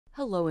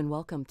Hello and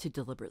welcome to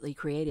Deliberately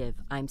Creative.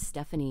 I'm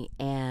Stephanie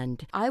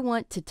and I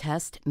want to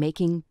test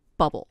making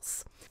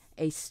bubbles,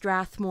 a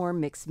Strathmore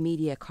mixed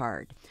media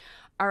card.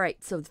 All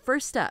right, so the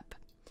first step,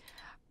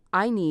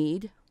 I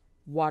need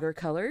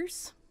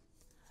watercolors,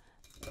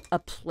 a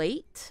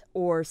plate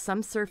or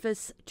some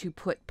surface to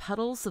put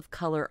puddles of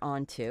color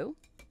onto,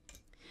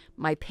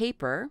 my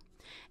paper,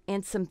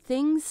 and some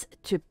things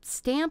to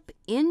stamp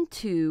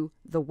into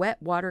the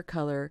wet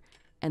watercolor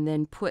and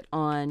then put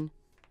on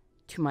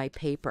to my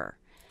paper.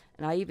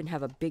 And I even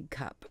have a big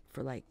cup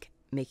for like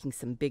making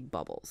some big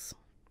bubbles.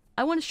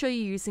 I want to show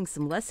you using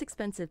some less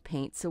expensive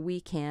paint so we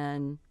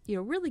can,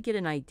 really get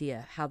an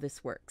idea how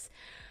this works.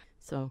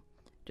 So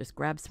just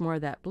grab some more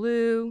of that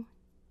blue.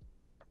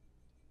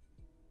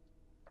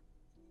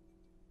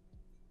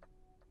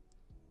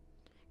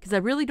 Because I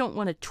really don't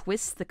want to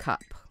twist the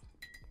cup.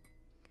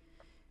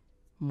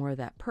 More of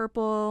that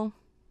purple.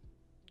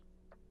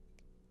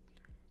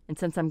 And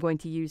since I'm going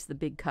to use the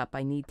big cup,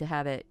 I need to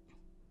have it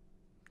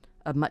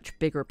a much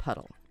bigger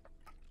puddle.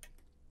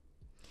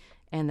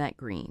 And that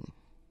green.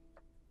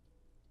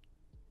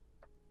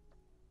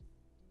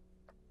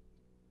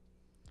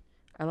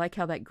 I like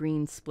how that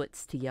green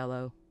splits to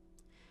yellow.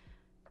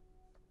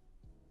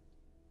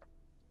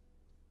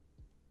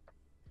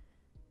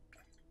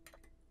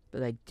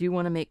 But I do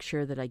want to make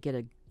sure that I get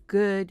a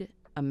good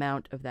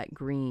amount of that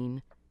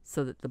green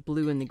so that the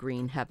blue and the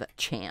green have a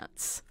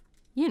chance.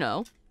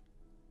 So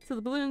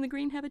the blue and the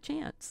green have a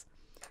chance.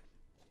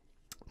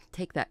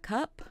 Take that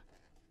cup.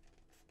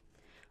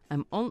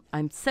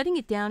 I'm setting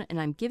it down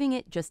and I'm giving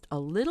it just a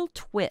little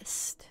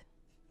twist.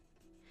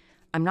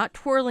 I'm not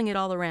twirling it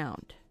all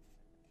around.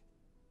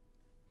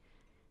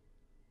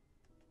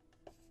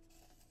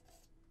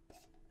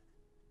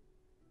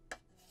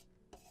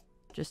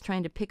 Just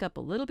trying to pick up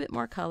a little bit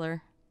more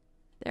color.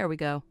 There we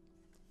go.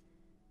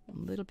 A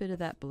little bit of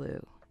that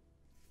blue.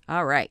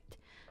 All right.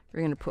 We're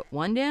going to put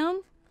one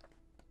down.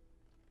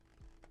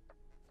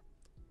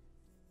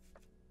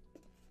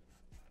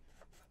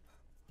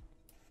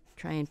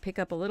 Try and pick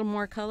up a little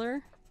more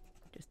color.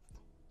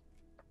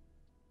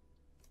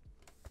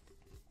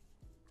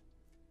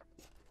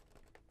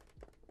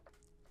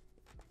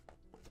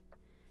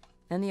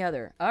 And the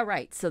other. All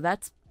right, so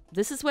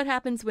this is what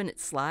happens when it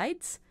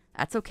slides.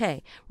 That's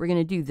okay. We're going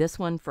to do this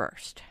one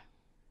first.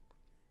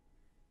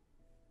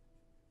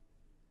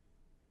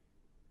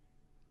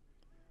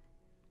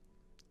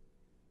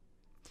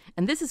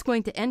 And this is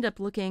going to end up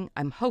looking,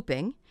 I'm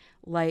hoping,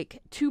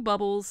 like two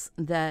bubbles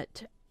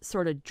that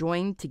sort of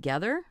join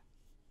together.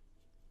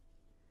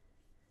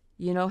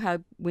 You know how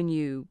when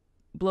you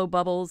blow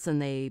bubbles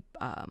and the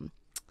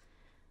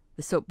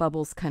soap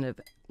bubbles kind of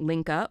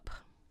link up?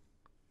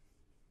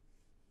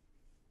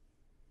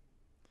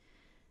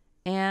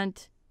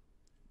 And,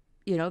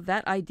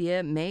 that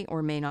idea may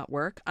or may not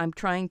work. I'm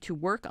trying to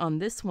work on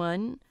this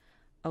one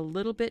a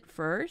little bit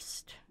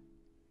first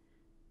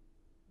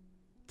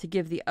to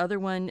give the other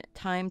one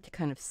time to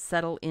kind of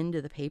settle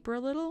into the paper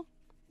a little.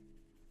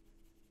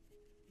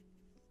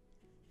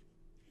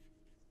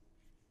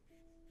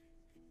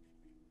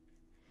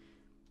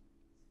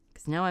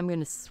 Because now I'm going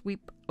to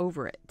sweep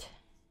over it.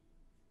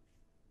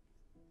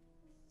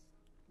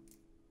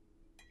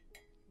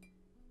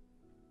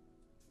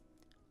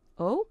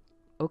 Oh,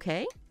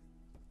 okay.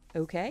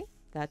 Okay,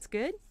 that's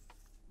good.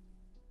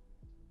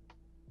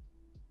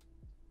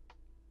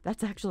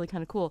 That's actually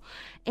kind of cool.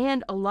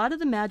 And a lot of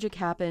the magic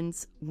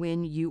happens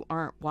when you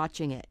aren't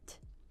watching it.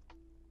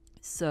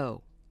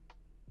 So,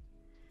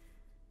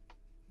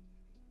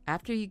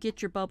 after you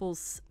get your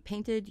bubbles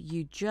painted,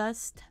 you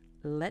just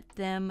let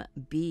them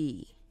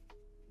be.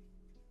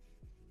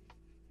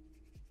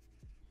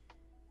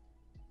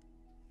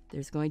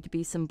 There's going to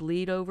be some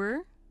bleed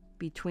over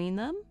between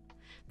them.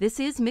 This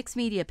is mixed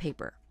media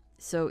paper,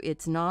 so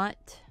it's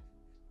not...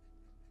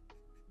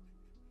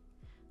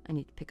 I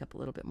need to pick up a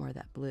little bit more of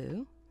that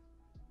blue.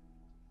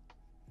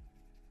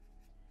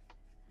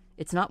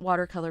 It's not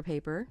watercolor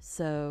paper,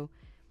 so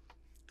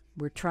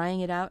we're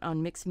trying it out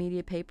on mixed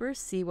media paper,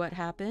 see what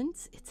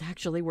happens. It's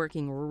actually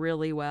working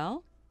really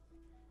well.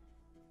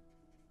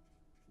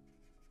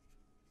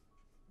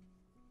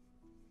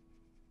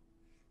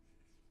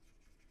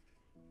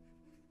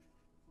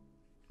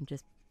 I'm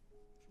just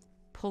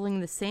pulling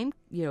the same,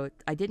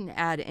 I didn't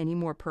add any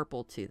more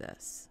purple to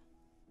this.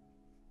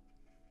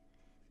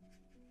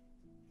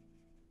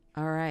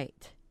 All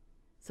right.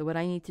 So what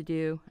I need to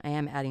do, I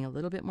am adding a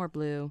little bit more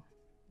blue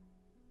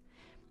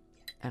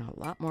and a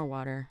lot more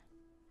water.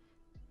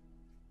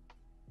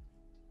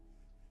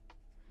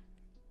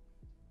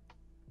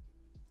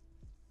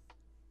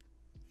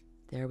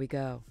 There we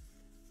go.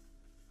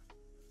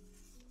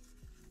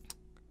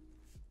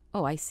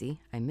 Oh, I see.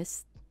 I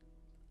missed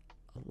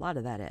a lot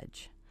of that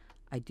edge.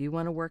 I do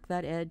want to work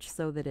that edge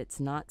so that it's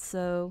not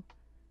so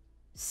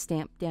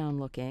stamped down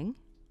looking.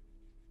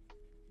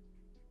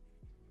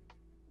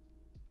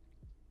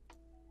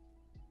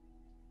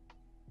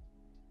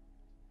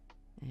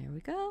 There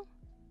we go.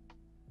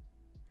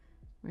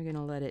 We're going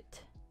to let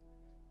it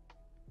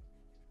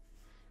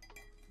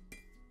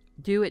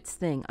do its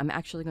thing. I'm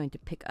actually going to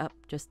pick up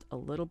just a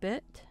little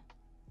bit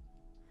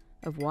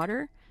of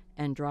water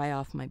and dry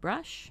off my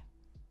brush.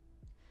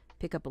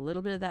 Pick up a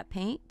little bit of that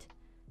paint,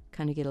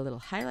 kind of get a little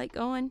highlight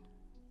going.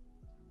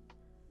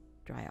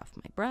 Dry off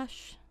my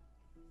brush.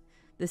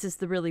 This is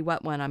the really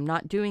wet one. I'm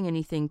not doing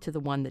anything to the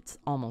one that's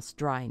almost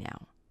dry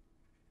now.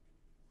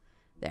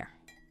 There.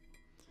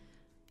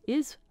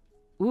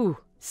 Ooh,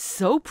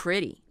 so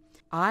pretty.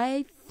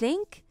 I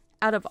think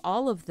out of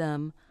all of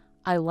them,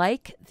 I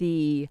like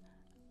the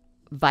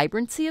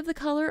vibrancy of the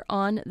color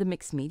on the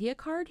mixed media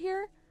card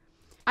here.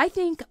 I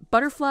think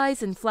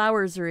butterflies and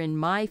flowers are in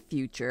my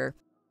future.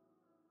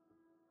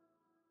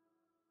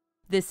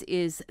 This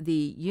is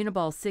the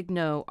Uniball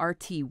Signo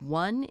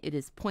RT1. It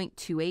is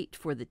 0.28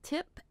 for the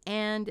tip,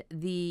 and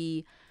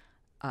the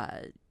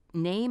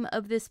name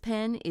of this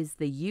pen is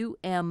the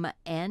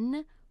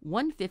UMN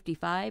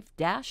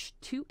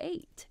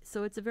 155-28.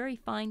 So it's a very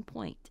fine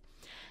point.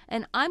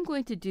 And I'm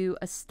going to do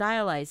a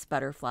stylized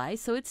butterfly,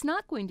 so it's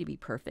not going to be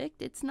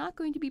perfect. It's not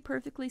going to be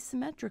perfectly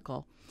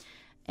symmetrical.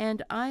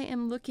 And I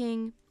am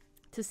looking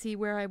to see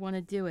where I want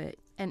to do it.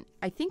 And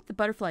I think the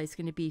butterfly is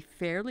going to be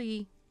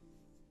fairly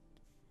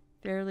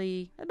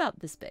about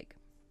this big.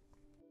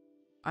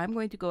 I'm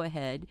going to go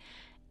ahead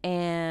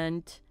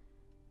and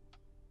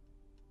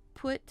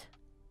put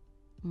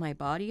my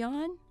body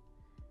on,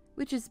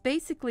 which is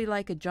basically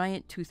like a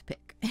giant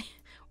toothpick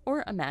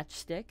or a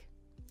matchstick.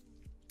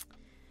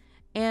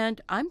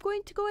 And I'm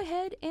going to go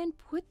ahead and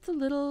put the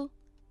little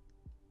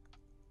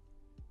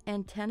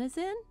antennas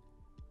in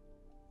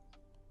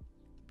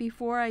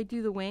before I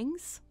do the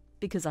wings,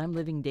 because I'm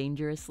living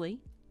dangerously.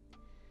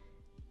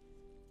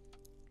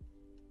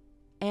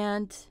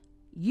 And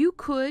you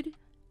could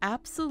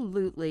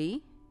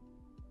absolutely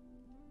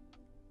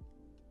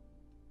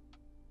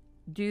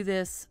do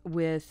this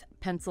with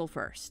pencil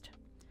first.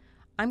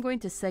 I'm going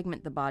to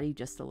segment the body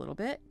just a little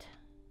bit,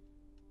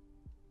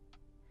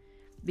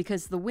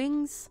 because the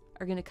wings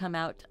are going to come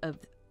out of,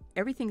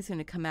 everything's going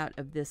to come out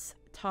of this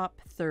top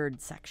third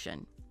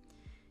section.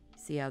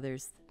 See how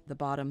there's the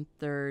bottom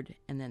third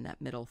and then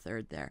that middle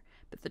third there.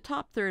 But the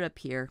top third up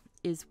here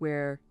is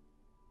where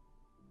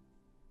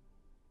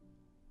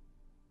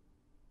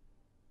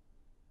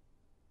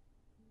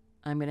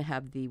I'm going to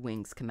have the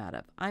wings come out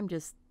of. I'm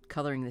just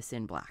coloring this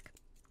in black.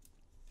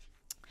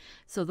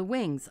 So the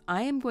wings,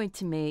 I am going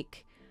to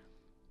make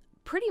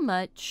pretty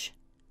much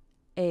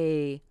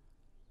a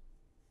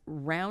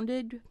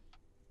rounded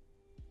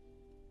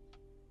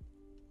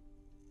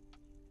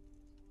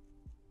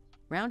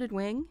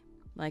wing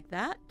like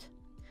that.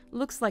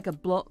 Looks like a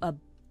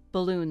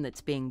balloon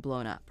that's being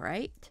blown up,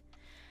 right?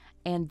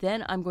 And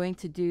then I'm going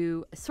to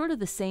do sort of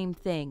the same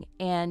thing,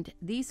 and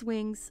these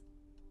wings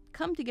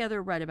come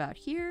together right about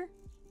here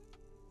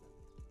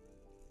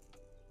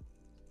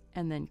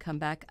and then come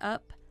back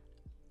up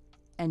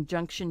and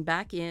junction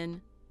back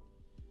in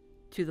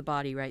to the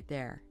body right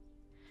there.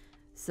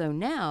 So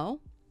now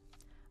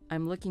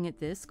I'm looking at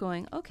this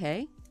going,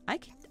 okay, I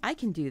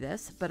can do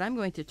this, but I'm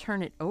going to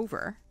turn it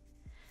over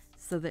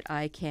so that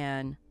I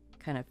can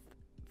kind of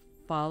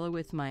follow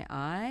with my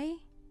eye.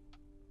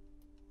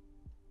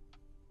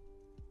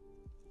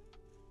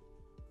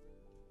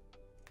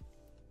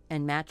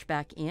 And match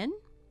back in.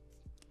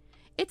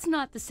 It's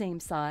not the same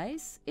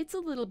size. It's a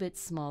little bit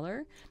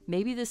smaller.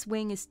 Maybe this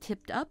wing is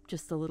tipped up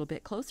just a little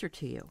bit closer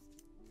to you.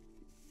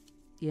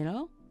 You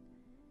know?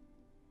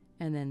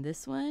 And then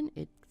this one,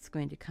 it's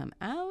going to come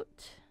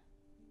out,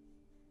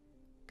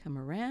 come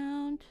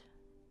around,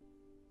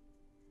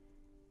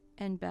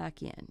 and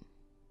back in.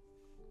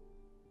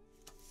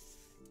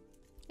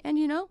 And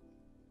you know,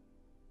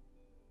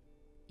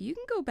 you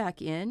can go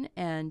back in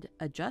and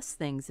adjust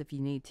things if you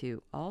need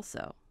to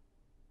also.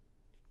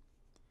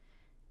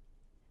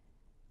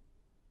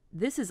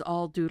 This is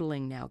all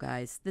doodling now,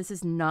 guys. This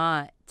is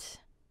not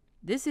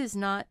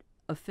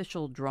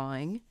official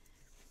drawing.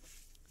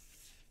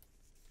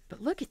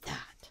 But look at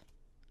that.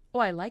 Oh,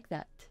 I like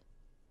that.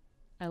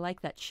 I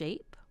like that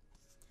shape.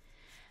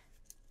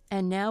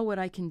 And now what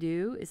I can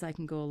do is I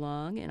can go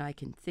along and I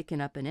can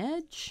thicken up an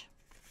edge.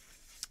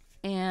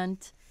 And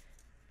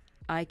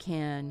I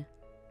can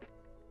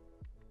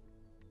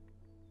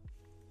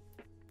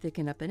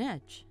thicken up an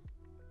edge.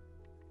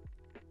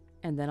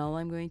 And then all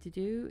I'm going to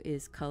do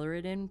is color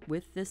it in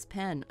with this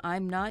pen.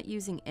 I'm not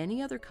using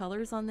any other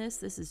colors on this.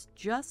 This is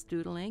just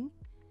doodling.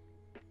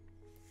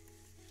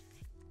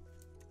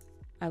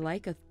 I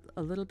like a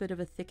little bit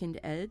of a thickened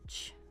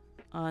edge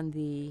on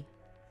the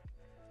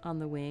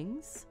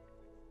wings.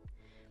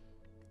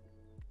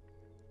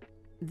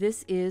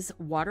 This is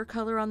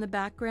watercolor on the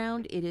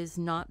background. It is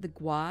not the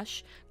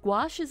gouache.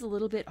 Gouache is a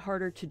little bit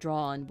harder to draw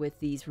on with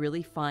these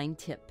really fine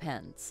tip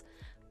pens.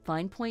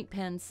 Fine point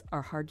pens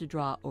are hard to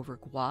draw over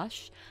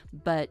gouache,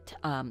 but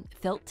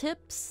felt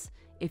tips,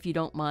 if you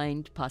don't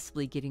mind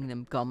possibly getting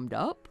them gummed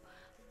up,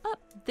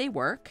 they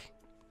work.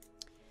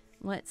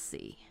 Let's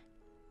see.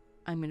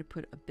 I'm going to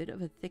put a bit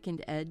of a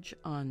thickened edge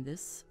on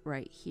this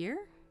right here,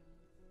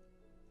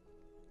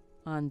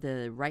 on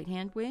the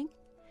right-hand wing,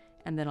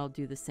 and then I'll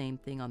do the same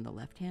thing on the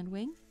left-hand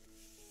wing.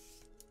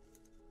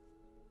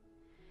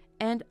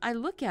 And I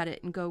look at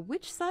it and go,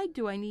 which side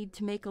do I need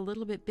to make a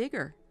little bit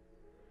bigger?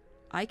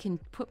 I can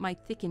put my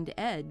thickened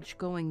edge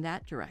going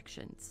that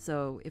direction.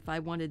 So if I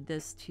wanted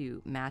this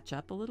to match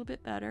up a little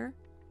bit better,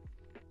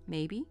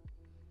 maybe.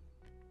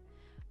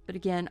 But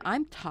again,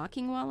 I'm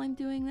talking while I'm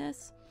doing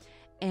this.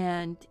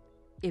 And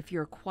if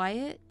you're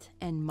quiet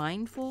and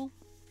mindful,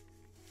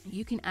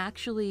 you can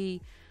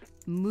actually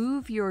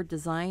move your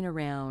design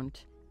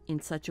around in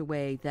such a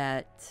way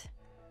that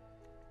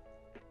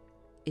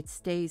it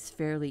stays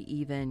fairly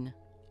even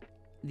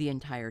the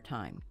entire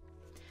time.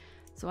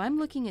 So I'm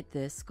looking at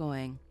this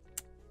going,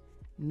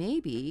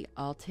 maybe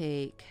I'll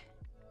take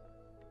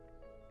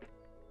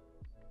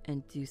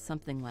and do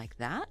something like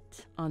that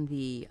on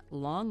the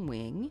long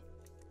wing.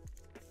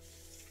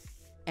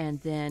 And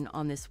then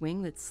on this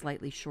wing that's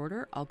slightly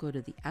shorter, I'll go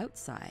to the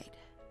outside.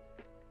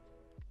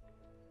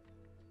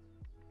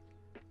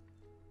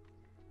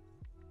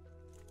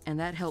 And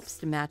that helps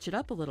to match it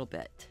up a little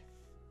bit.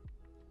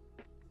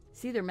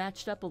 See, they're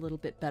matched up a little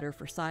bit better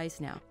for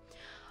size now.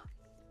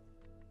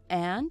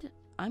 And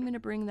I'm going to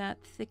bring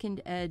that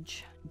thickened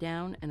edge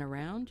down and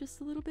around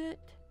just a little bit,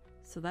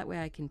 so that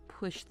way I can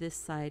push this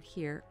side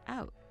here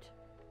out.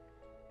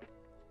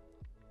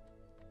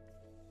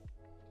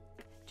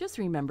 Just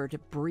remember to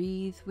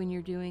breathe when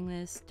you're doing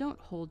this. Don't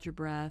hold your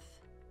breath.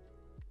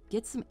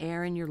 Get some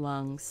air in your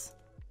lungs.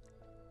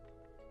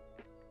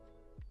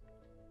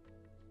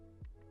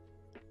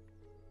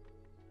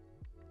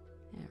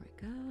 There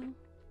we go.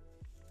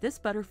 This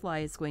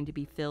butterfly is going to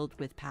be filled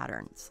with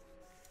patterns.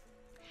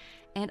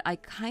 And I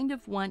kind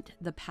of want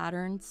the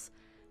patterns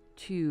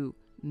to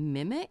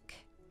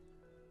mimic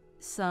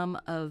some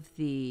of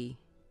the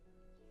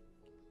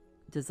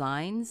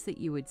designs that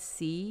you would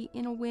see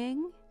in a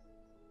wing.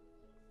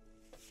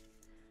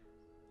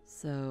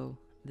 So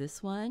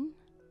this one,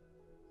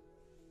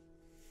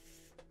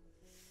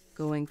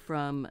 going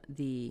from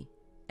the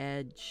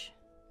edge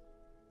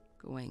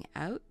going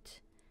out,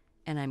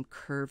 and I'm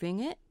curving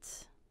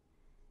it.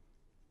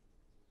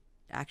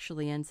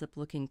 Actually ends up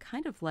looking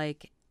kind of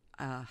like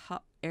a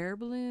hot air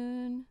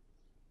balloon.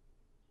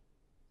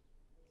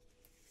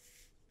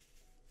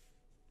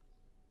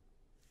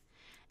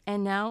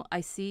 And now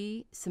I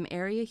see some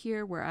area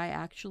here where I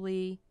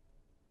actually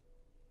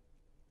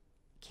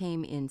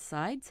came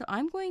inside. So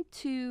I'm going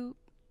to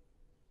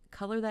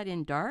color that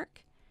in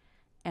dark,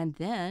 and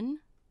then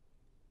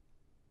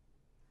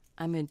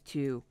I'm going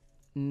to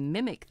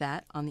mimic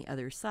that on the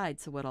other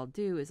side. So what I'll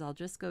do is I'll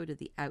just go to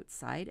the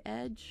outside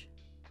edge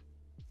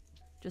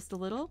just a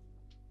little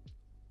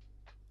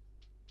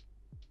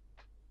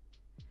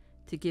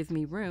to give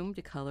me room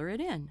to color it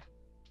in.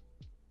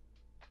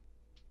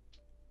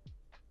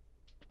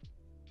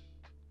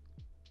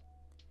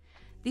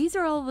 These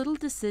are all little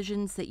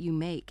decisions that you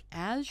make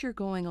as you're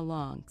going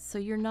along. So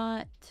you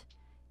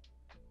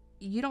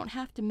don't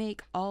have to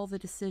make all the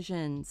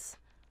decisions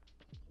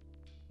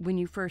when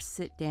you first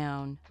sit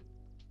down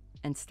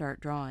and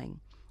start drawing.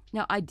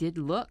 Now, I did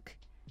look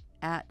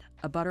at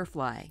a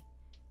butterfly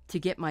to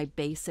get my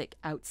basic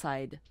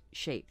outside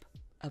shape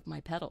of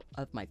my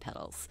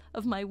petals,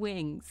 of my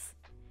wings.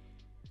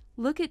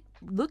 Look at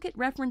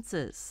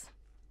references.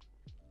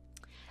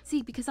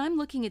 See, because I'm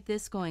looking at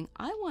this going,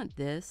 I want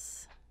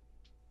this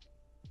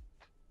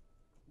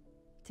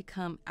to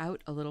come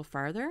out a little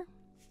farther,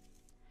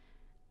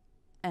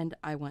 and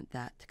I want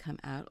that to come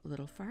out a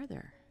little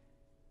farther.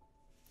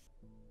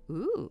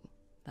 Ooh,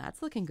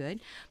 that's looking good.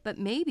 But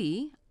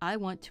maybe I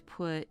want to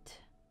put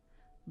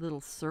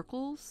little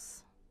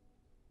circles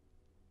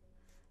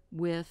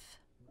with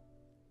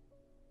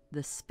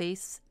the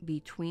space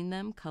between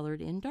them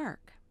colored in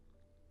dark.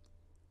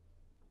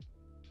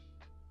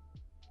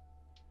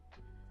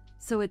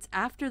 So it's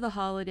after the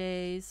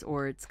holidays,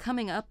 or it's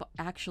coming up,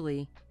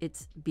 actually,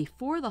 it's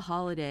before the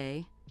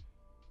holiday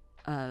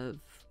of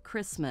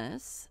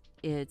Christmas,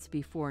 it's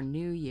before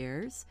New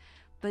Year's,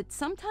 but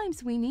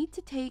sometimes we need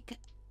to take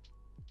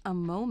a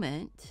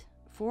moment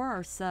for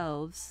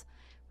ourselves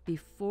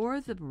before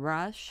the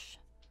rush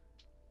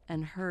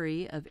and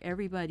hurry of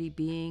everybody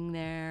being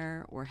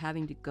there or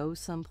having to go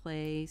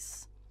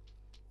someplace.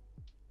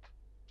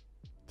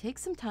 Take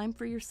some time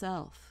for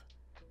yourself.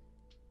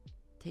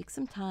 Take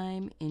some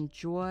time,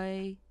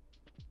 enjoy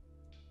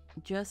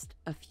just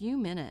a few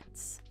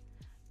minutes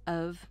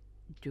of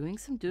doing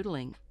some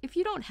doodling. If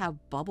you don't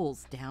have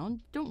bubbles down,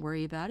 don't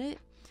worry about it.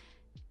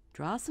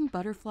 Draw some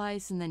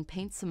butterflies and then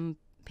paint some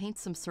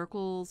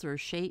circles or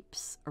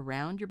shapes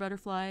around your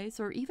butterflies,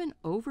 or even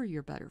over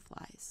your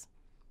butterflies.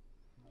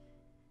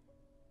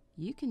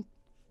 You can,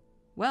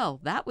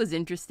 well, that was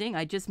interesting.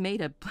 I just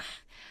made a,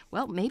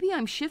 well, maybe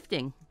I'm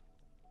shifting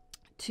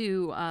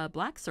to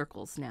black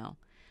circles now.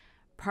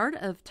 Part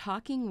of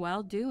talking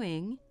while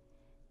doing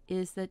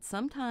is that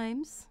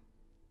sometimes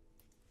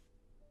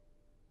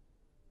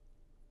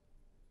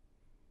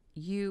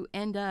you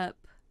end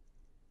up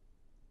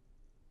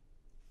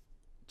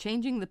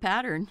changing the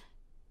pattern.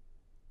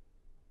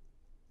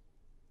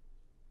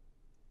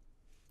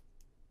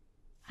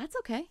 That's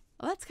okay.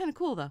 Well, that's kind of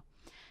cool though.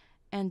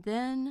 And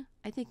then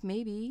I think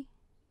maybe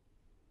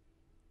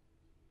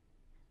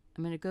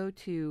I'm going to go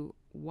to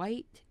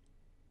white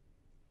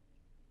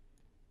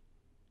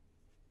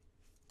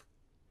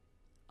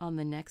on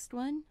the next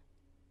one,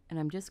 and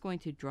I'm just going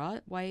to draw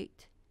it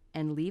white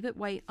and leave it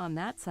white on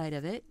that side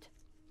of it.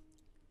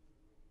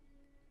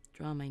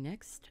 Draw my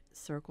next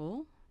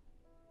circle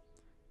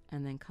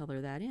and then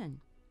color that in.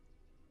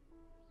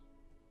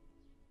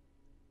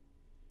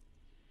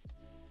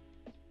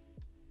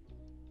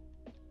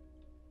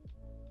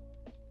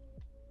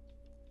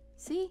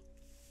 See?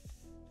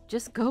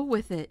 Just go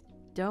with it.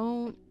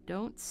 Don't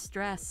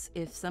stress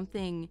if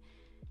something,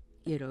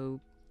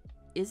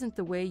 isn't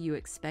the way you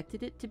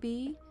expected it to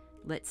be.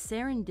 Let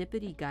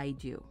serendipity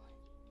guide you.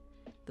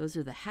 Those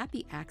are the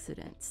happy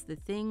accidents, the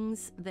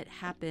things that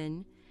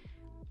happen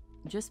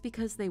just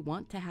because they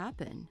want to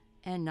happen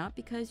and not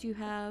because you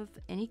have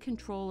any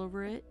control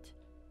over it.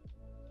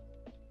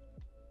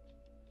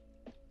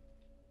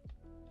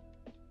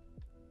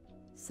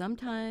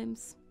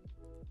 Sometimes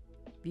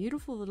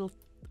beautiful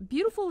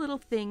little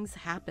things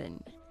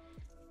happen.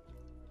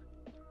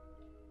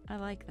 I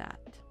like that.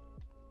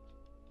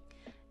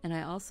 And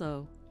I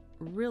also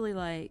really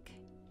like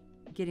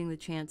getting the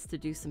chance to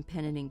do some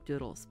pen and ink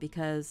doodles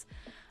because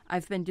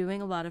I've been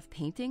doing a lot of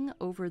painting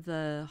over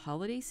the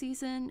holiday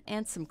season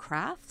and some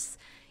crafts.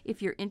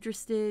 If you're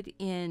interested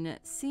in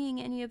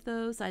seeing any of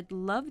those, I'd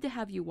love to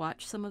have you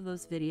watch some of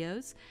those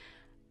videos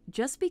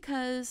just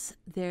because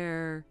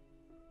they're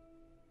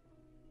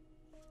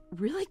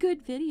really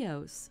good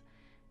videos.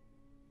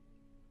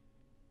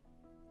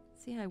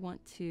 See, I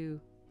want to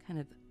kind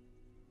of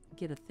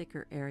get a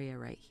thicker area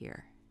right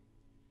here.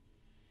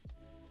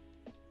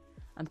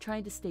 I'm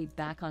trying to stay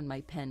back on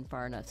my pen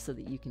far enough so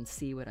that you can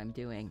see what I'm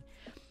doing.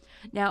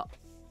 Now,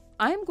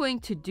 I'm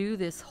going to do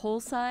this whole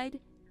side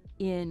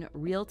in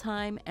real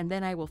time, and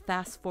then I will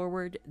fast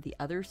forward the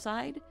other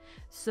side.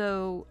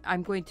 So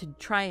I'm going to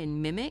try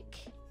and mimic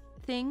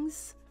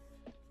things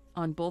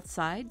on both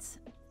sides,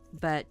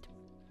 but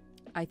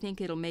I think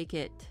it'll make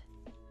it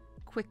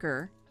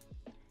quicker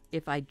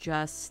if I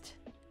just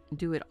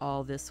do it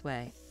all this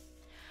way.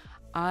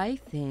 I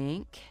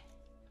think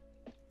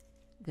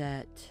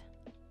that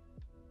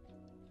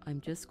I'm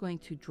just going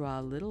to draw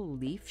little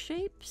leaf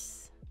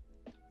shapes.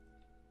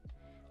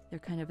 They're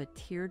kind of a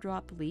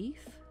teardrop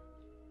leaf.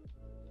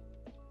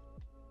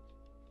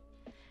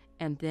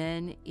 And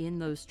then in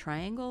those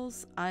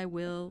triangles, I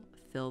will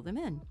fill them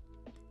in.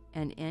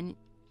 And in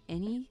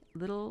any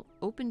little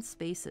open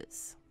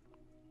spaces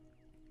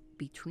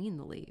between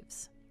the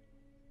leaves.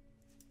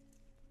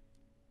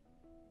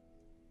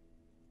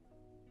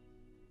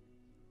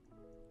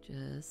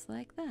 Just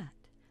like that.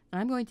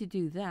 I'm going to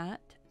do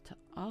that to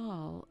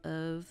all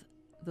of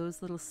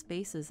those little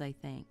spaces, I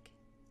think.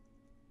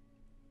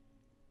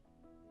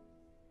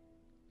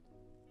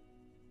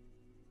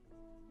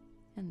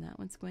 And that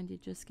one's going to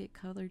just get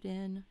colored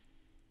in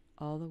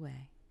all the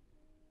way.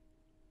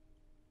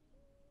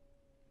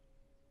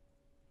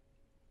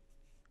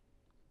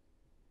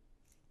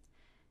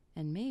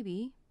 And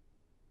maybe,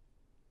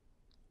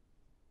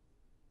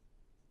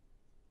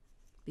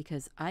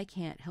 because I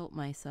can't help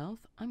myself,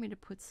 I'm going to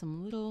put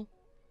some little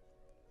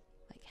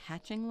like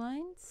hatching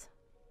lines.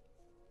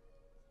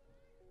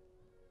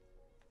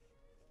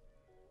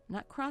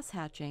 Not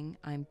cross-hatching,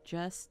 I'm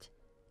just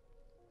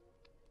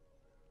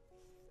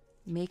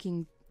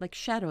making like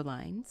shadow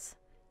lines,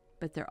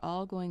 but they're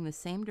all going the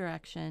same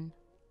direction.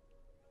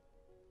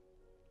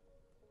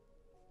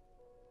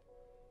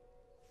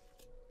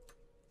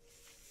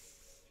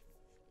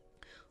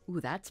 Ooh,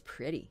 that's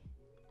pretty.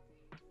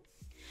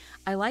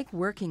 I like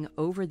working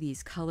over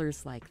these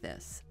colors like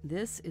this.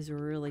 This is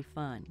really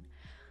fun.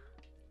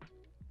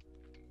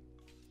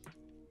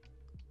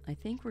 I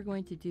think we're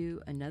going to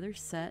do another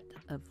set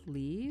of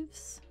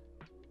leaves.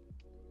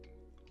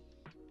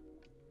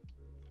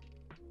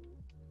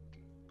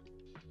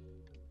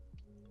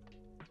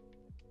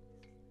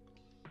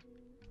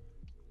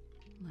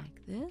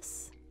 Like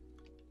this.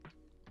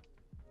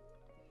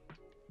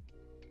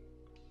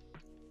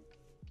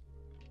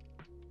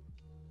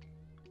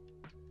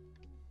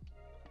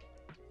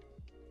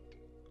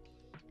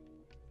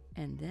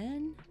 And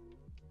then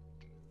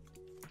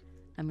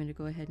I'm going to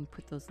go ahead and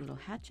put those little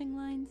hatching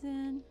lines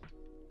in.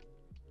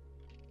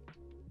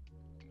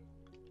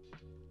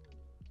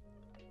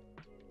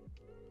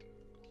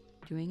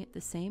 Doing it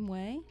the same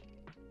way,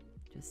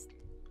 just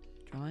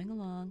drawing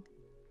along.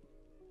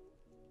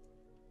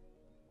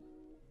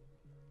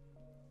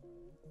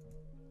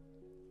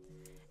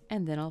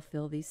 And then I'll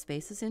fill these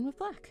spaces in with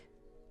black.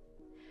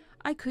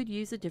 I could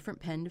use a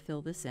different pen to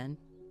fill this in,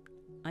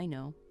 I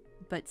know,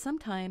 but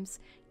sometimes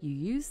you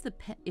use the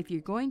pen, if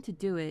you're going to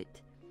do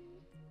it,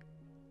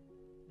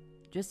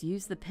 just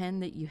use the pen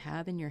that you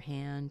have in your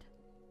hand.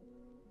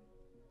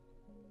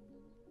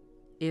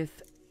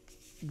 If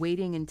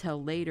waiting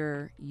until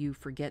later you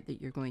forget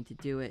that you're going to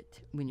do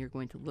it when you're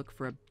going to look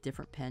for a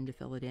different pen to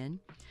fill it in.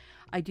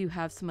 I do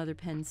have some other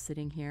pens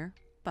sitting here,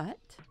 but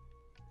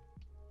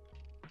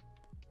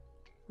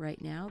right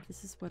now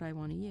this is what I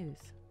want to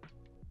use.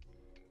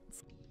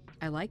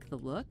 I like the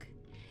look.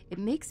 It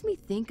makes me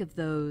think of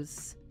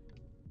those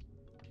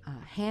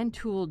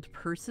hand-tooled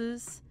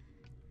purses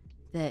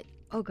that,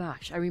 oh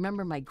gosh, I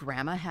remember my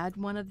grandma had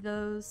one of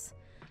those.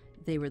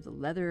 They were the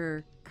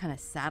leather kind of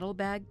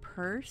saddlebag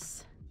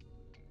purse.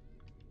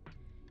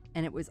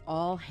 And it was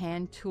all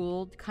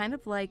hand-tooled, kind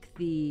of like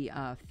the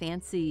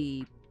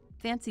fancy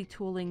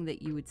tooling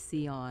that you would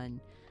see on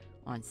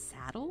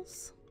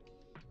saddles.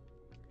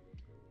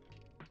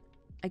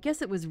 I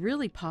guess it was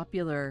really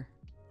popular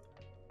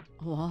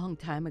a long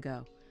time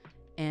ago.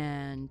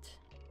 And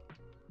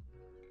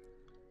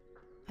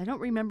I don't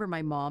remember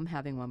my mom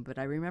having one, but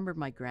I remember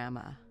my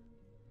grandma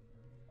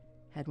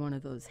had one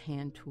of those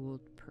hand-tooled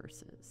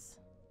purses.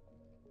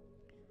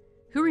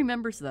 Who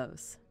remembers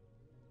those?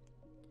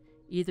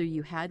 Either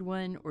you had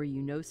one or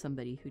you know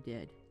somebody who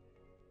did.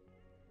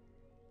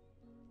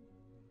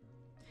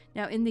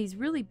 Now, in these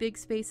really big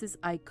spaces,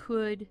 I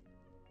could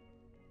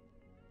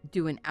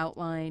do an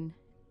outline,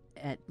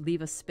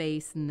 leave a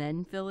space, and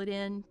then fill it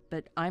in,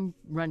 but I'm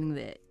running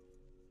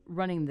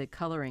the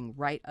coloring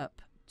right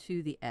up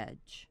to the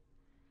edge.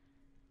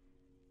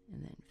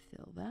 And then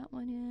fill that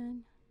one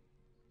in.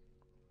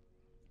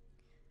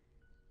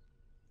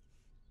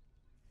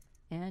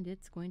 And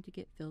it's going to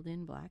get filled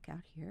in black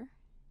out here.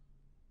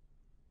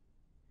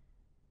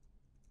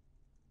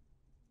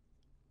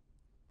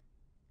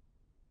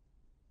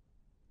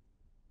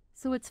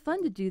 So it's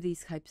fun to do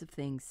these types of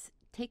things.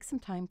 Take some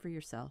time for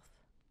yourself.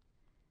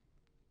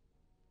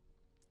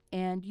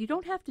 And you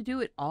don't have to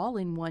do it all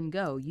in one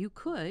go. You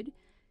could,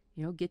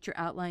 get your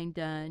outline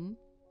done,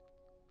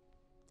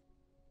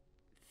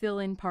 fill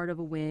in part of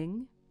a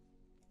wing,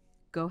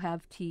 go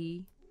have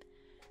tea,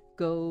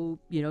 go,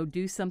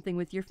 do something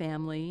with your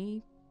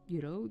family.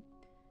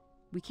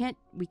 We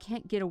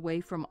can't get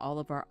away from all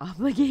of our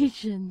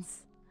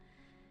obligations.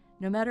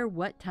 No matter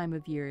what time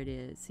of year it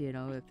is,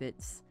 if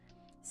it's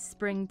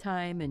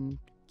springtime and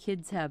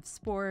kids have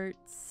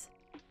sports,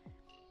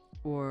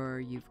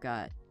 or you've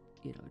got,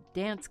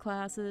 dance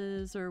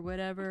classes or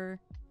whatever,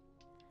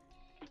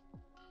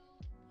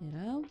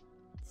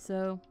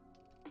 so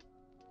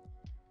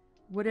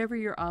whatever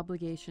your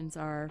obligations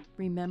are,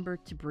 remember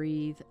to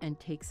breathe and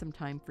take some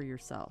time for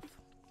yourself.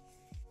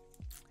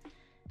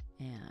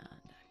 And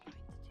I'm going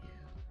to do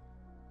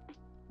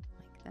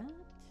like that.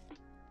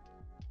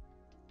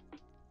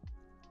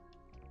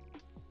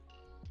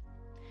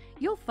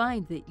 You'll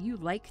find that you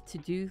like to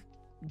do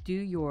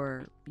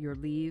your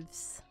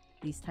leaves,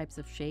 these types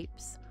of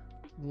shapes,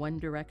 one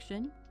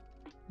direction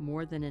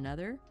more than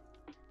another.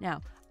 Now,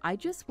 I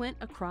just went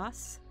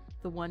across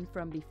the one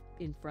from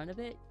in front of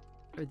it,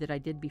 or that I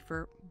did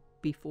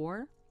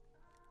before.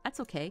 That's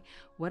okay.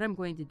 What I'm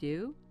going to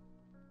do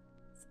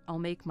is I'll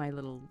make my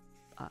little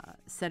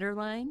center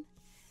line,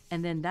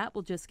 and then that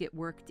will just get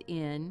worked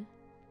in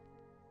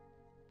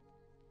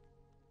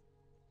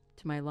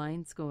to my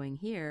lines going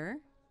here.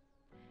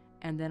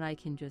 And then I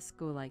can just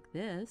go like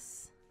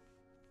this,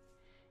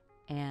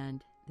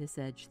 and this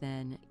edge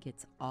then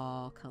gets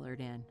all colored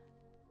in.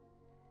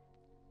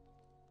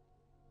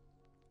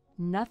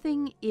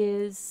 Nothing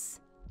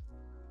is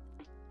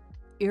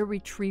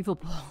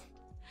irretrievable.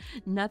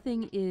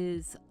 Nothing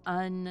is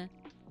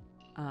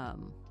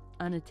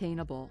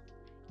unattainable.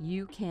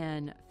 You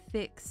can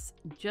fix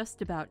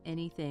just about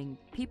anything.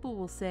 People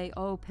will say,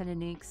 oh, pen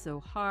and ink's so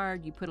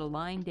hard. You put a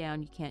line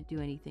down, you can't do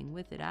anything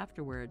with it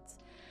afterwards.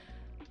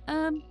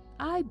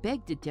 I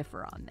beg to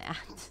differ on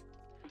that.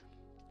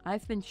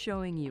 I've been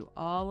showing you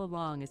all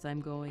along as I'm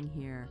going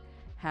here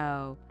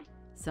how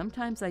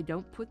sometimes I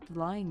don't put the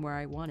line where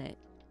I want it.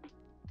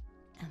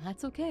 And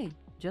that's okay.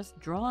 Just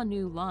draw a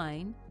new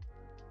line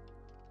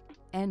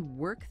and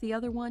work the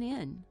other one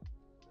in.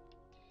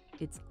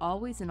 It's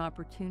always an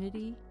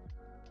opportunity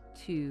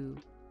to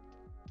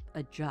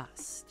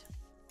adjust.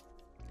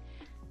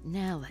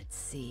 Now let's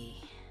see.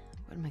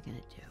 What am I going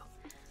to do?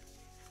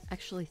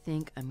 Actually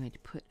think I'm going to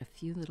put a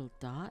few little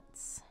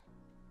dots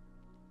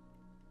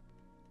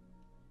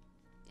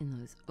in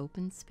those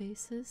open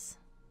spaces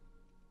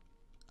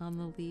on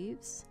the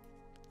leaves,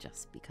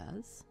 just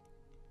because.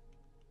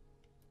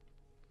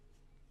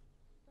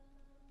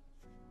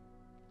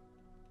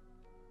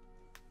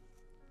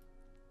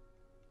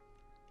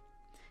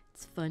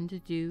 It's fun to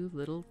do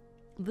little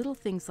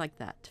things like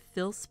that to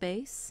fill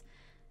space.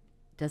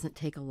 Doesn't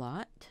take a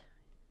lot.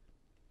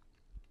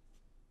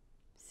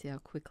 See how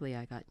quickly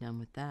I got done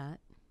with that.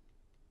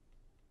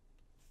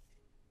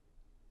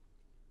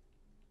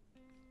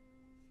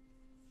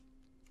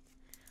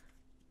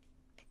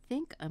 I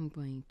think I'm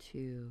going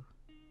to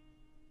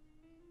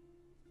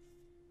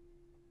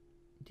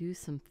do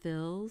some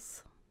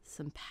fills,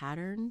 some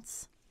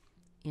patterns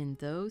in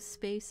those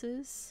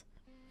spaces.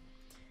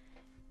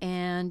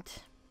 And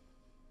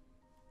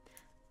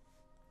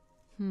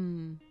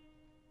I'm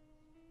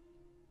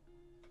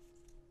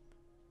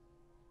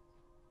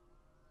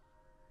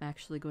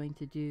actually going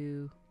to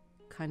do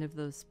kind of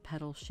those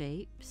petal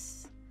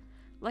shapes,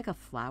 like a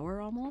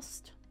flower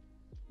almost.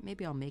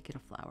 Maybe I'll make it a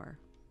flower.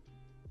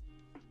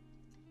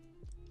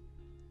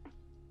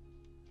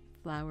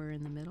 Flower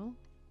in the middle.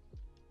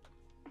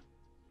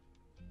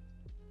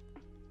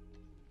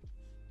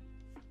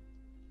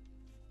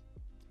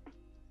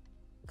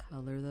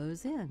 color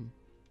those in,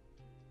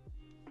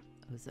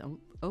 those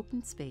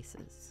open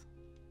spaces.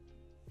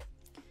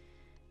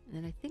 And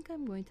then I think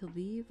I'm going to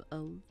leave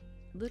a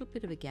little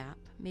bit of a gap.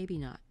 Maybe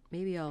not.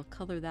 Maybe I'll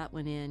color that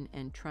one in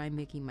and try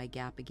making my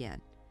gap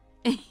again.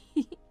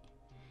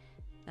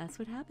 That's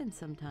what happens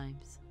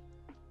sometimes.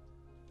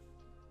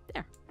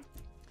 There.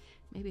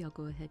 Maybe I'll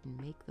go ahead and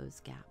make those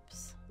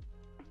gaps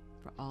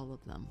for all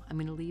of them. I'm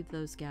going to leave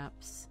those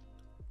gaps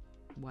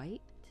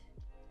white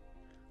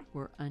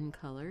or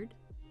uncolored.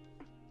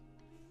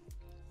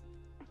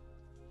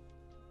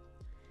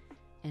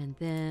 And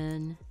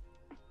then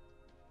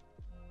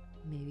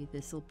maybe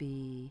this will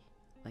be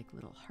like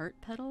little heart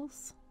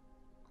petals.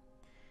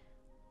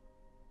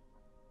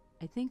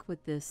 I think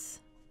with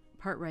this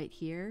part right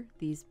here,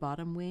 these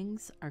bottom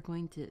wings are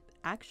going to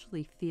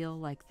actually feel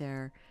like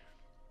they're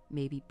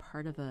maybe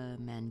part of a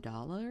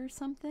mandala or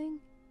something.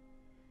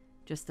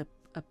 Just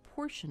a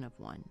portion of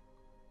one.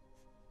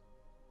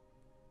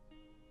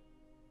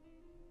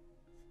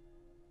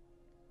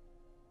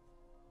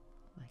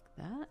 Like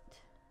that.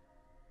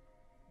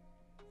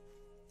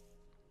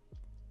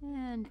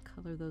 And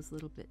color those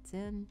little bits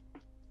in.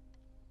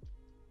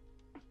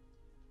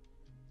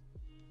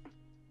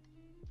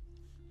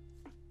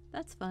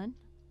 That's fun.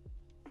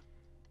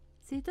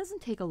 See, it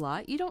doesn't take a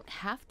lot. You don't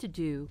have to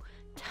do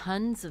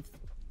tons of,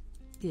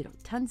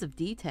 tons of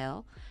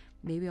detail.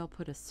 Maybe I'll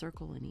put a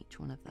circle in each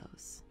one of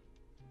those.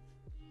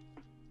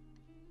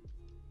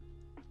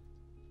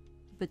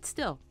 But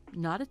still,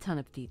 not a ton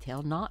of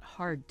detail, not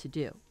hard to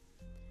do.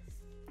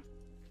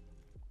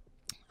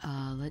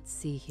 Let's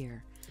see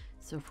here.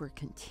 So if we're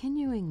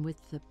continuing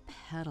with the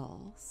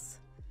petals,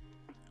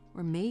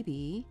 or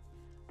maybe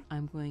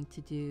I'm going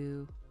to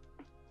do,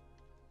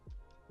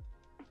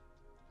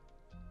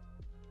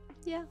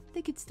 yeah,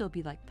 they could still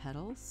be like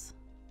petals.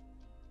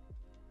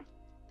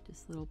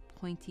 Just little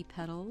pointy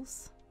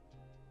petals.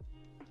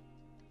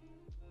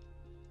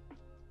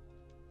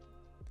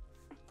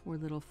 Or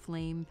little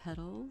flame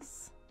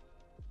petals.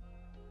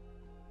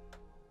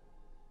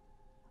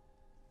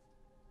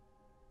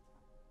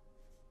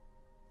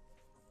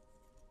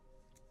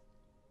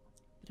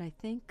 But I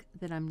think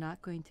that I'm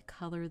not going to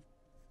color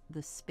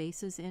the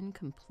spaces in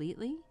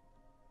completely.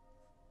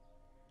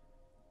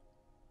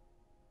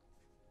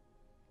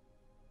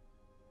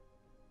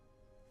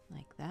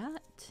 Like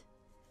that.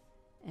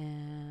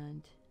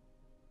 And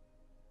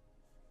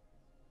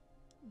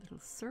a little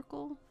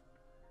circle.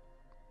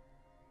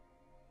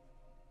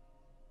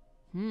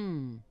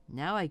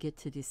 Now I get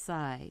to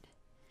decide.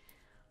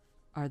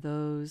 Are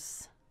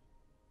those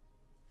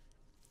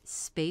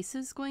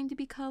spaces going to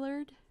be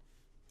colored?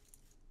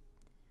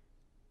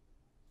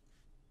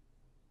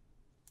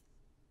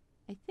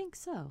 I think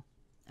so.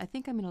 I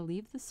think I'm going to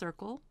leave the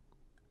circle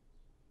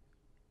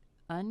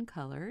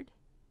uncolored,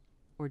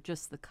 or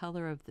just the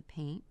color of the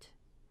paint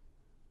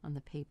on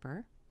the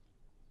paper.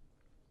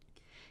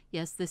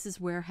 Yes, this is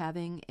where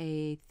having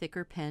a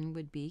thicker pen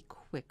would be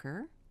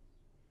quicker.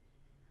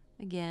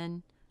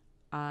 Again,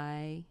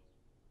 I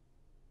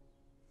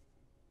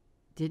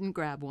didn't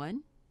grab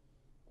one.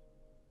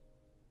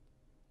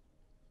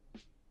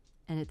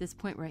 And at this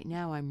point right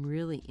now, I'm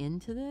really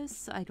into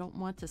this. I don't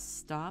want to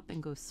stop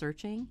and go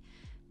searching,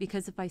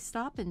 because if I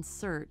stop and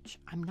search,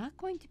 I'm not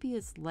going to be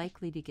as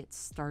likely to get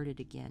started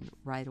again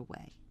right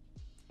away.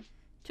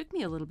 Took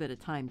me a little bit of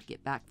time to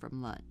get back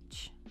from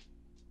lunch.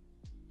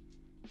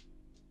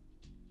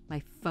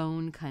 My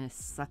phone kind of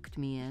sucked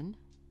me in.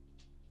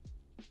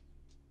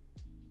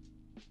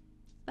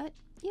 But,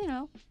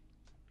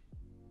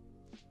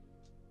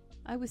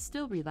 I was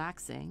still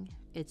relaxing.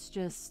 It's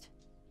just,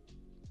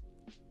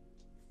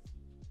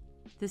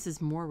 this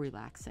is more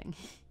relaxing.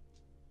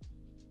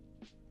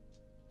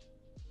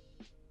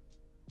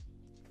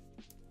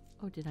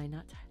 Oh, did I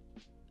not?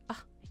 I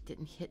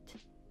didn't hit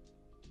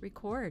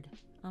record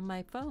on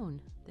my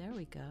phone. There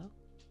we go.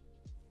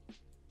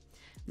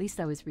 At least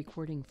I was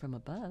recording from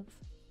above.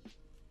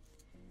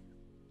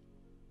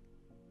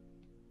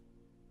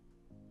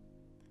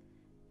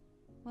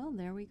 Well,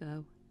 there we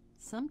go.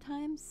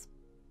 Sometimes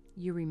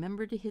you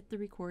remember to hit the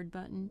record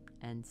button,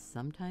 and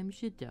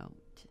sometimes you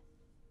don't.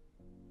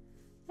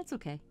 That's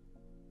okay.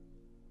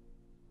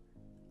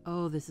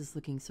 Oh, this is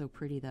looking so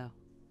pretty, though.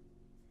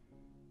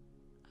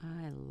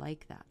 I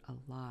like that a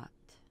lot.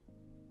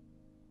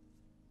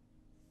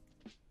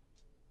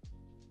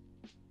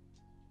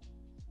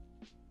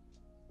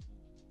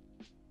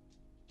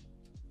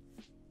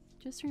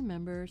 Just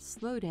remember,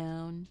 slow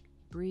down,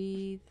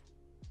 breathe,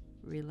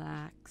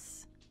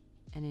 relax,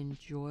 and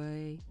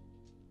enjoy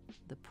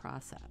the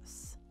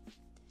process.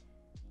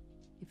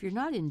 If you're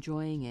not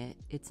enjoying it,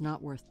 it's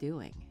not worth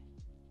doing.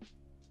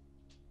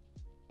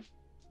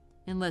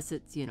 Unless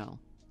it's,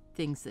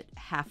 things that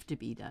have to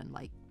be done,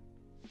 like,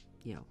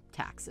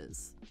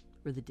 taxes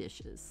or the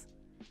dishes.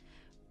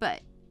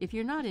 But if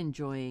you're not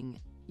enjoying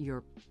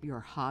your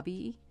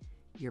hobby,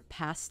 your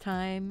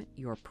pastime,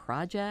 your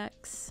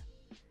projects,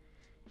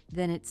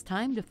 then it's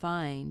time to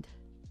find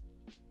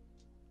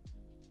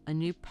a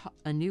new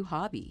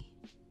hobby,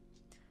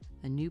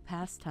 a new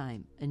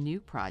pastime, a new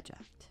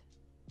project.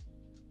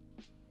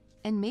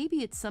 And maybe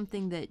it's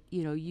something that,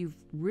 you've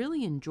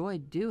really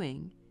enjoyed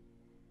doing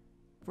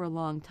for a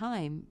long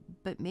time,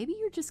 but maybe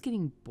you're just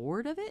getting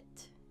bored of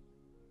it.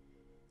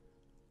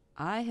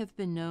 I have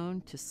been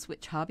known to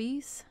switch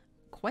hobbies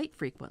quite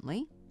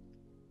frequently,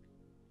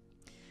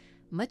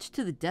 much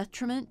to the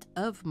detriment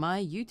of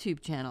my YouTube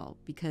channel,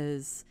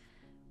 because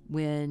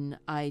when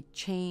I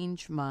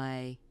change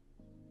my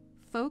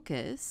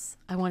focus,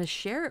 I want to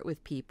share it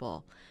with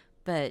people,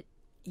 but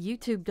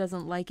YouTube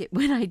doesn't like it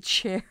when I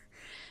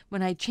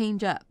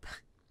change up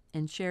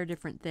and share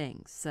different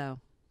things. So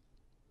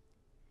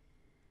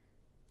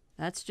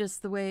that's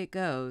just the way it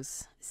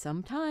goes.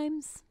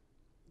 Sometimes.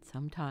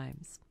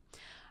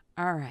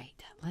 All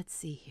right, let's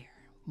see here.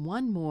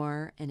 One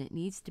more, and it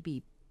needs to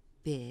be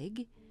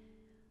big,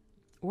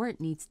 or it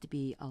needs to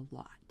be a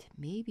lot.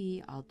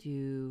 Maybe I'll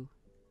do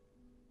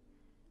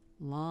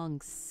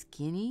long,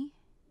 skinny.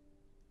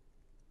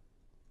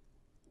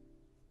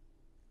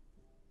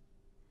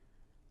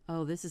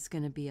 Oh, this is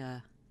going to be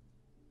a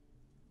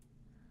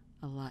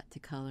lot to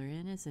color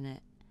in, isn't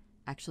it?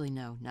 Actually,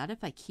 no, not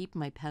if I keep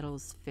my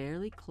petals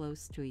fairly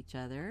close to each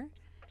other.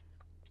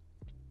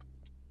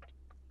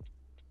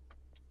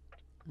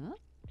 Oh,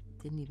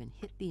 didn't even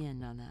hit the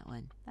end on that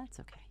one. That's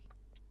okay.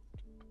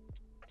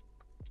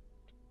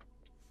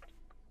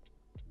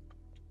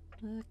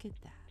 Look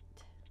at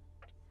that.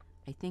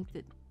 I think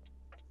that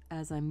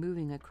as I'm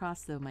moving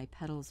across, though, my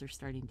petals are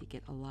starting to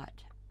get a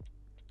lot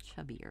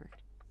chubbier.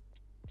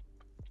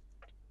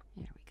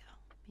 There we go.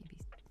 Maybe.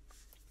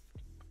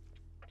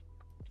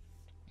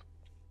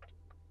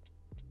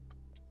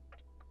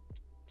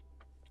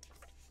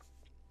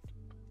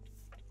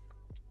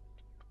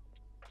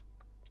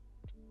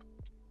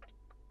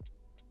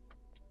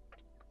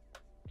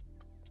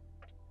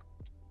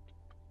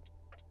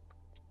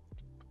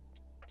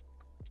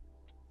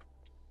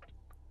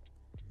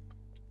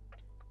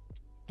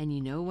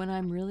 And when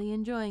I'm really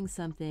enjoying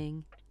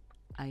something,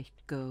 I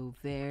go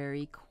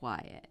very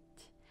quiet,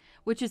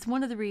 which is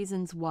one of the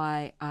reasons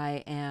why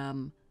I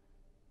am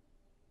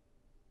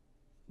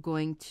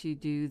going to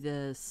do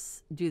the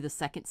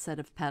second set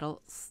of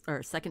petals,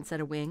 or second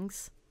set of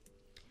wings,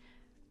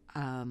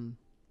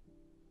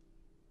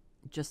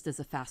 just as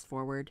a fast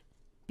forward,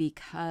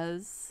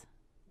 because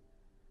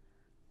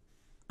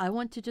I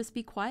want to just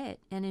be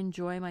quiet and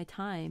enjoy my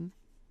time.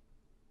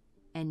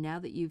 And now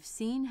that you've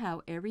seen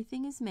how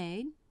everything is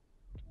made,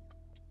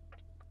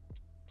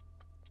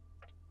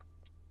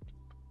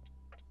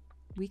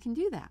 we can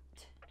do that.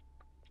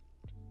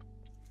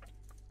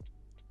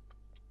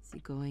 See,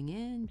 going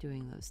in,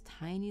 doing those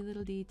tiny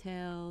little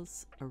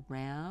details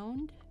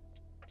around,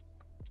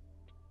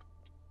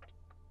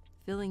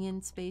 filling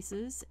in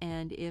spaces,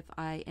 and if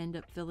I end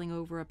up filling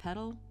over a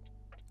petal,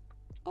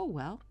 oh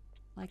well,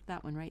 like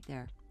that one right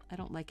there. I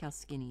don't like how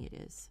skinny it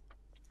is.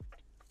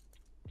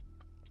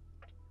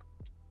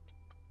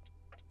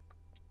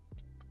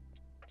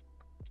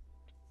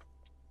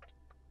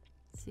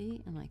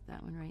 See, and like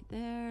that one right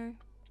there.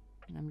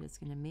 And I'm just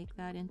going to make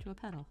that into a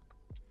petal.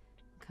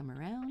 Come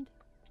around.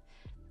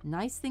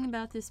 Nice thing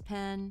about this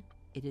pen,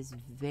 it is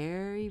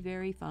very,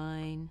 very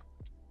fine.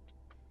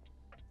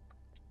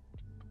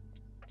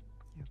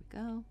 There we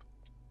go.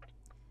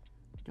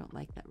 I don't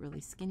like that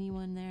really skinny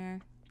one there.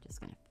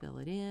 Just going to fill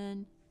it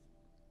in.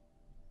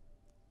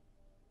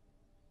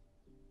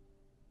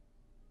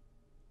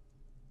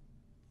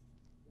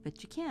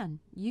 But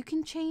you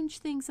can change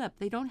things up.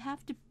 They don't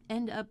have to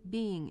end up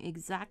being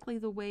exactly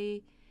the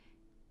way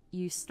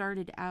you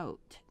started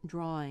out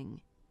drawing,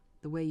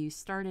 the way you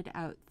started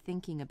out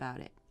thinking about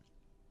it.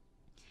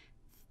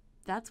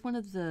 That's one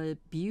of the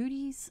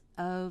beauties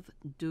of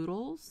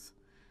doodles,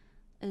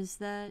 is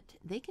that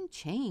they can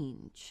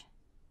change.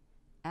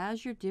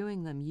 As you're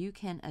doing them, you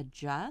can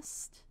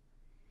adjust,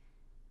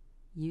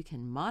 you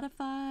can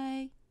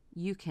modify,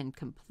 you can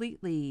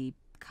completely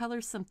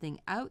color something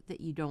out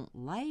that you don't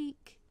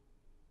like.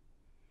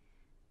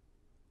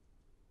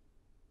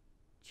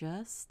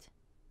 Just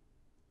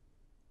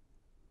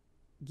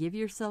give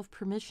yourself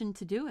permission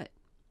to do it.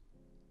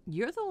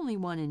 You're the only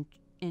one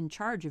in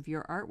charge of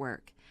your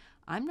artwork.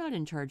 I'm not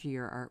in charge of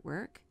your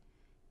artwork.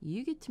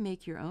 You get to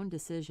make your own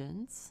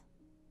decisions.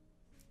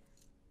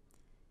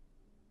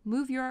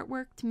 Move your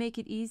artwork to make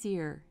it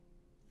easier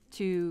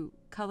to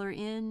color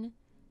in.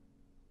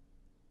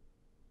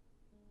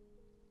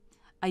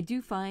 I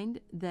do find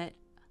that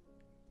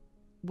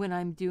when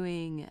I'm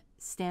doing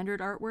standard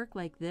artwork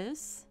like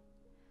this,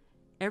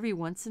 every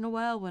once in a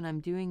while when I'm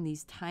doing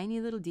these tiny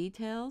little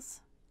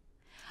details,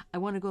 I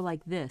want to go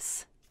like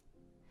this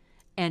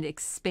and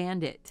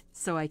expand it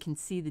so I can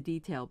see the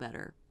detail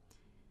better.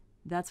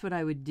 That's what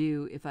I would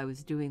do if I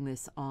was doing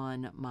this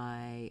on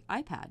my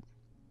iPad.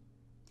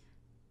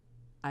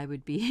 I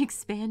would be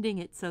expanding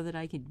it so that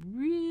I could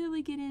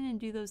really get in and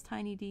do those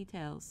tiny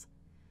details,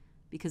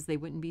 because they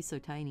wouldn't be so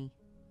tiny.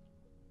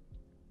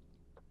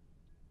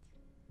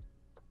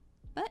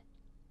 But,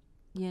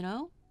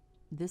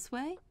 this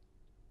way,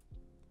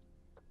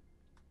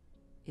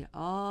 it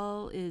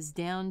all is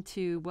down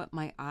to what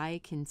my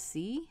eye can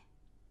see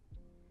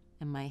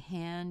and my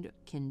hand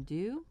can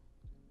do.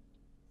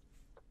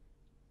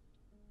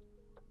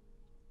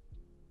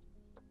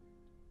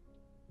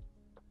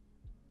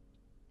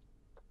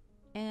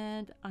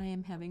 and I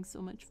am having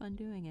so much fun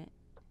doing it.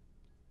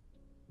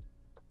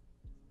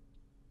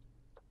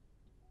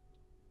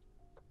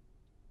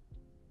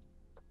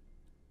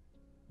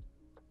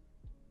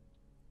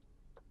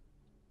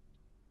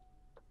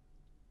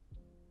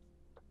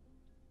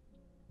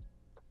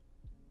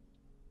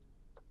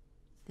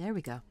 There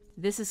we go.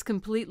 This is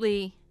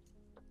completely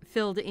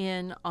filled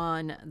in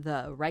on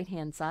the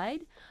right-hand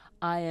side.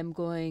 I am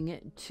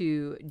going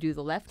to do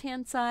the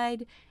left-hand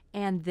side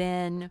and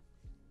then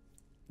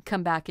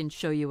come back and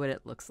show you what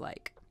it looks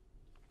like.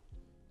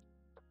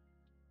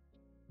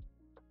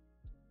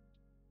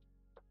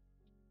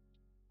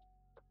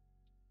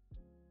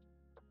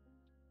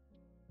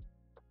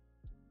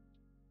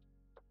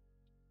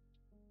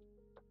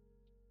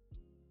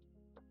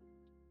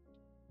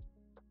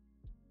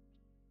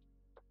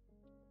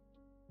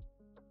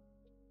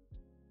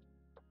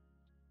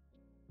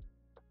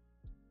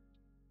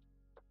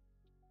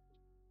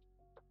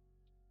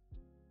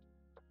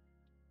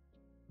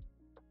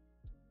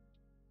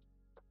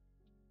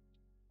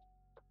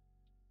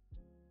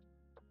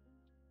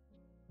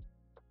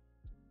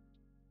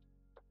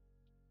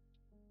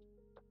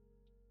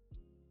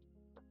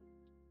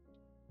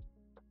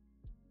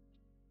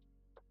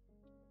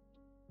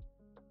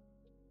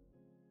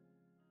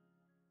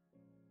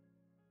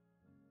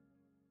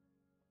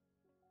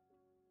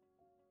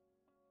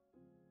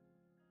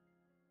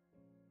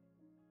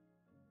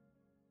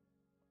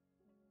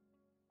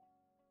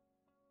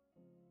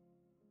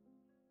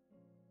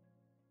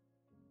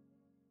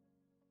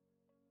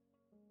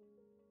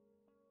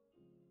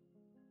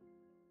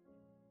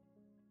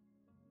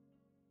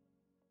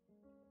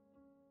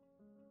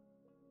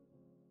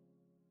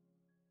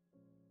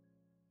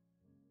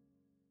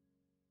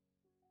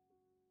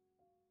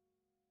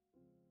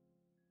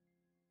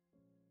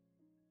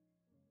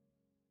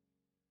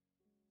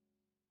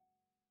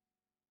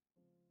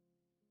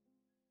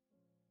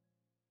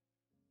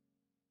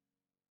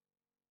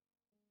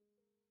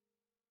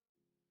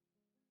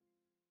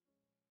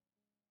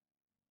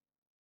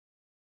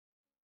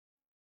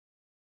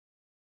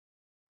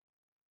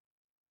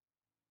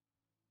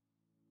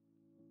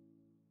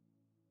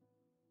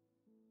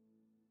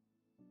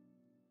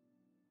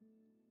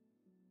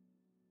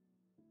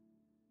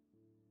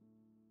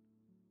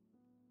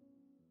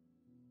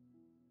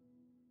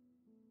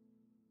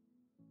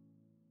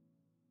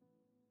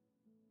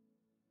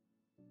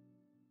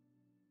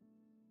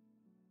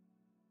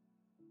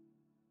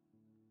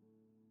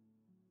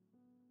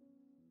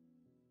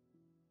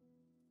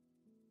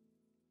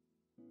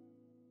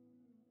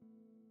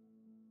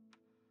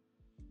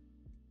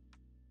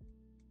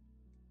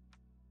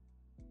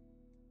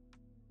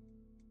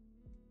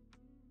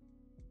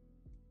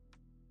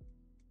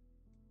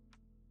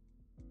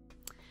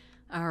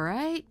 All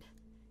right,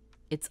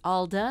 it's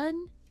all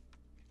done.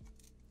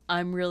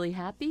 I'm really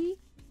happy.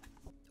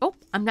 Oh,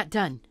 I'm not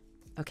done.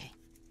 Okay,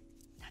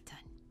 not done.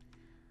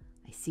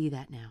 I see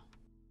that now.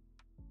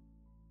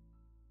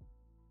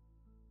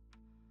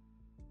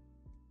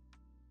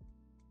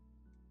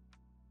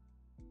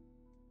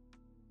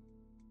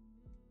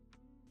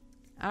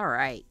 All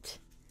right,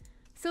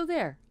 so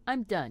there,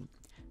 I'm done.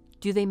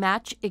 Do they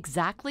match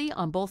exactly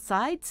on both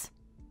sides?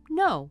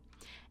 No,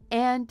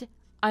 and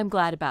I'm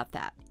glad about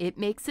that. It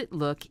makes it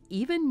look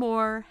even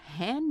more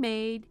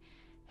handmade,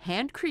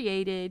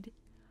 hand-created.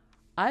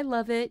 I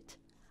love it.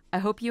 I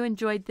hope you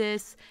enjoyed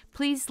this.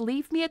 Please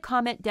leave me a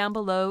comment down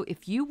below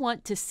if you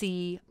want to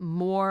see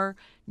more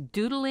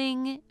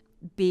doodling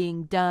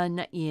being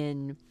done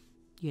in,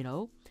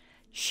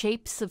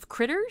 shapes of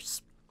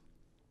critters.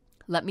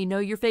 Let me know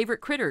your favorite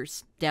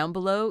critters down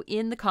below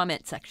in the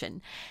comment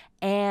section.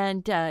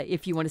 And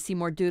if you want to see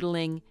more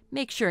doodling,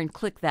 make sure and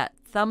click that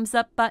thumbs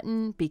up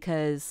button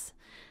because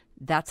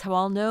that's how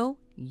I'll know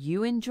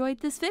you enjoyed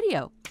this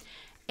video.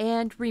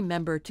 And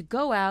remember to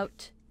go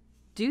out,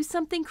 do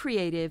something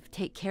creative,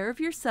 take care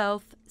of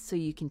yourself so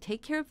you can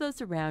take care of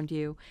those around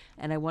you.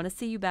 And I want to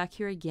see you back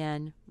here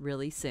again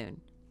really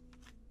soon.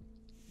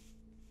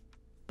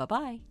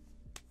 Bye-bye.